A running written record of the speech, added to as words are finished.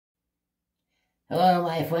Hello,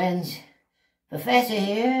 my friends. Professor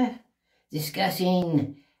here,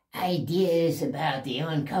 discussing ideas about the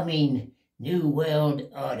oncoming New World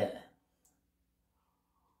Order.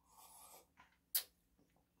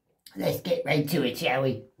 Let's get right to it, shall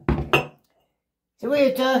we? So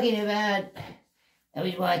we're talking about, I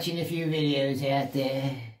was watching a few videos out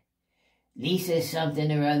there. Lisa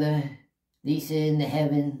something or other, Lisa in the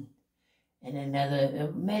Heaven, and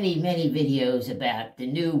another, many videos about the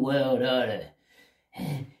New World Order.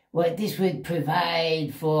 What this would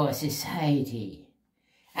provide for society.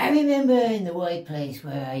 I remember in the workplace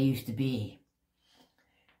where I used to be,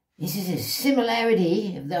 this is a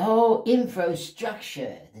similarity of the whole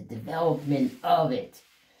infrastructure, the development of it.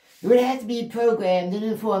 It would have to be programmed in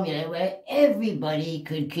a formula where everybody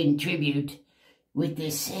could contribute with the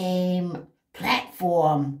same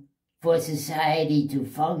platform for society to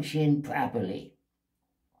function properly.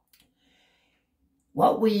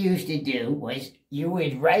 What we used to do was you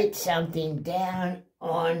would write something down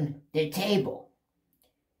on the table,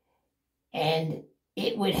 and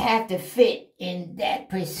it would have to fit in that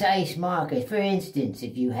precise marker. For instance,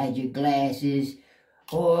 if you had your glasses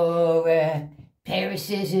or a pair of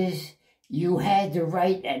scissors, you had to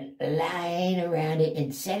write a line around it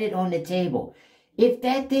and set it on the table. If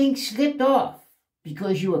that thing slipped off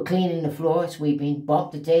because you were cleaning the floor, sweeping,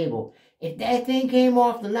 bumped the table, if that thing came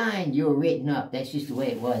off the line, you were written up. That's just the way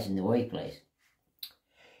it was in the workplace.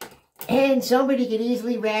 And somebody could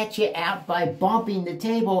easily rat you out by bumping the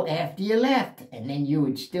table after you left, and then you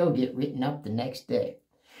would still get written up the next day.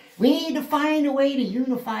 We need to find a way to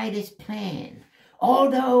unify this plan.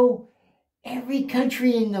 Although every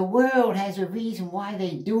country in the world has a reason why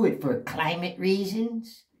they do it, for climate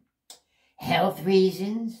reasons, health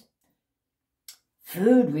reasons,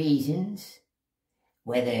 food reasons,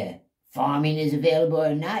 whether farming is available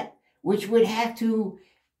or not, which would have to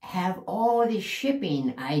have all the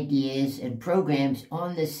shipping ideas and programs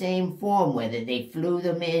on the same form, whether they flew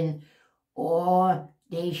them in or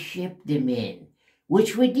they shipped them in,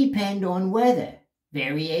 which would depend on weather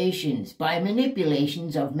variations by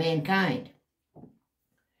manipulations of mankind.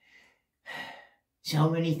 So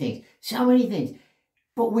many things.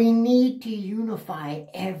 But we need to unify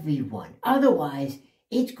everyone. Otherwise,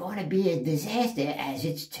 it's going to be a disaster, as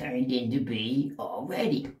it's turned into be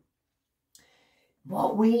already.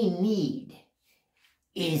 What we need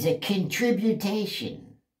is a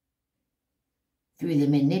contribution through the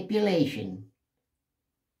manipulation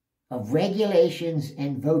of regulations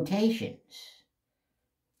and votations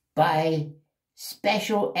by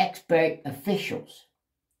special expert officials.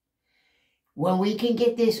 When we can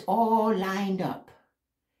get this all lined up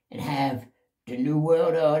and have the New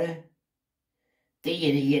World Order, the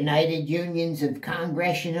United Unions of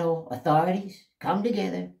Congressional Authorities come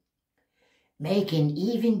together, make an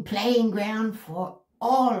even playing ground for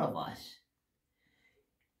all of us,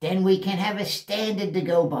 then we can have a standard to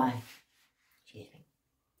go by.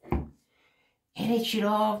 And it should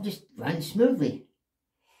all just run smoothly.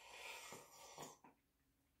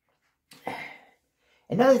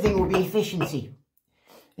 Another thing will be efficiency.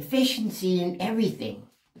 Efficiency in everything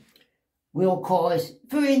will cause,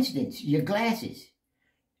 for instance, your glasses.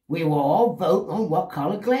 We will all vote on what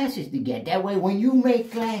color glasses to get. That way, when you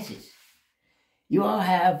make glasses, you all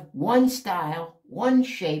have one style, one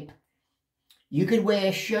shape. You could wear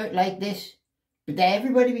a shirt like this, but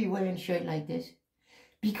everybody be wearing a shirt like this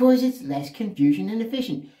because it's less confusion and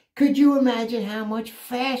efficient. Could you imagine how much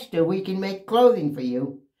faster we can make clothing for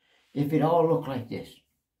you if it all looked like this?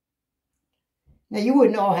 Now, you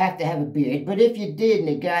wouldn't all have to have a beard, but if you did and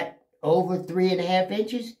it got over 3.5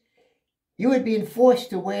 inches, you would be forced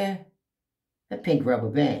to wear a pink rubber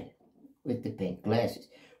band with the pink glasses.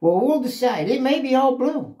 Well, we'll decide. It may be all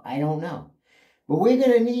blue. I don't know. But we're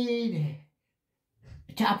going to need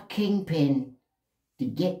a top kingpin to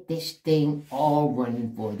get this thing all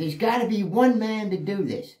running forward. There's got to be one man to do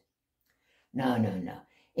this. No.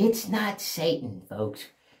 It's not Satan, folks.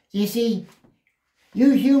 You see,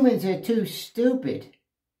 you humans are too stupid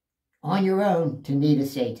on your own to need a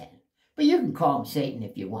Satan. But you can call him Satan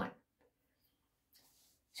if you want.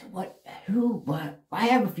 So I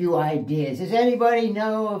have a few ideas. Does anybody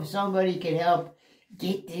know if somebody can help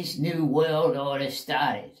get this New World Order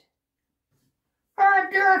started? I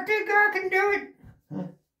think I can do it. Huh?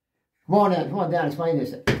 Come on down, explain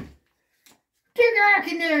this. I think I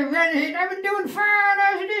can run it. I've been doing fine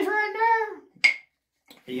as it is right now.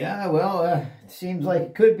 Yeah, well, it seems like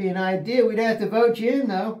it could be an idea. We'd have to vote you in,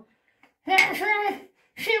 though. That's right.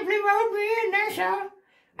 Simply vote me in, that's all.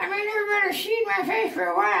 I mean, everybody's seen my face for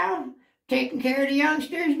a while. Taking care of the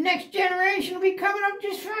youngsters, next generation will be coming up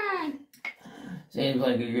just fine. Seems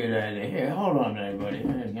like a good idea. Here, hold on there, buddy.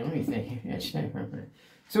 Let me think.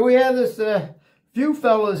 So we have this few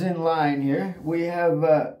fellas in line here. We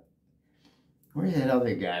have, where's that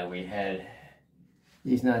other guy we had?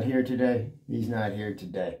 He's not here today. He's not here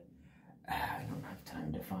today. I don't have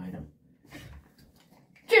time to find him.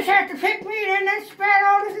 Just have to pick me, then that's about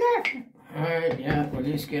all that's left. All right, yeah, we're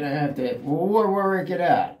just going to have to, we'll work it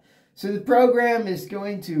out. So the program is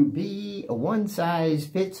going to be a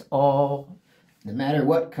one-size-fits-all, no matter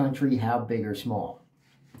what country, how big or small.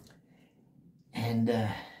 And,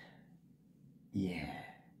 yeah.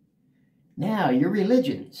 Now, your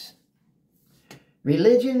religions.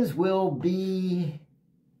 Religions will be...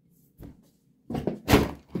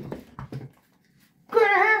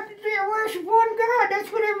 gonna have to worship one God. That's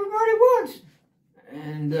what everybody wants.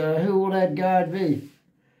 And, who will that God be?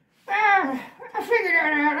 I figured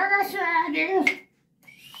that out. I got some ideas.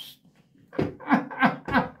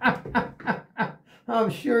 I'm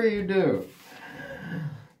sure you do.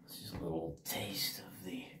 Just a little taste of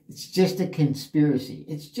the... It's just a conspiracy.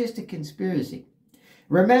 It's just a conspiracy.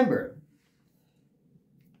 Remember,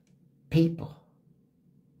 people,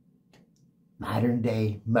 modern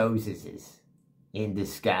day Moseses in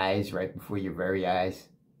disguise right before your very eyes,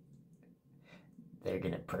 they're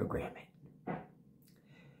going to program it.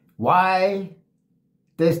 Why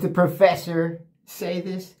does the professor say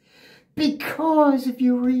this? Because if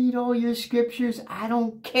you read all your scriptures, I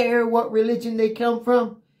don't care what religion they come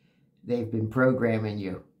from, they've been programming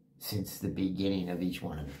you since the beginning of each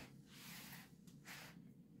one of them.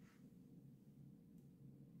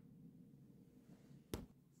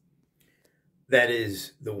 That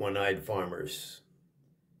is the one-eyed farmers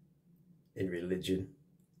in religion,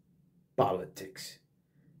 politics,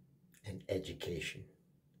 and education,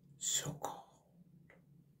 so-called.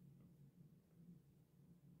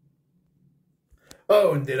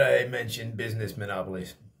 Oh, and did I mention business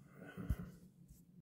monopolies?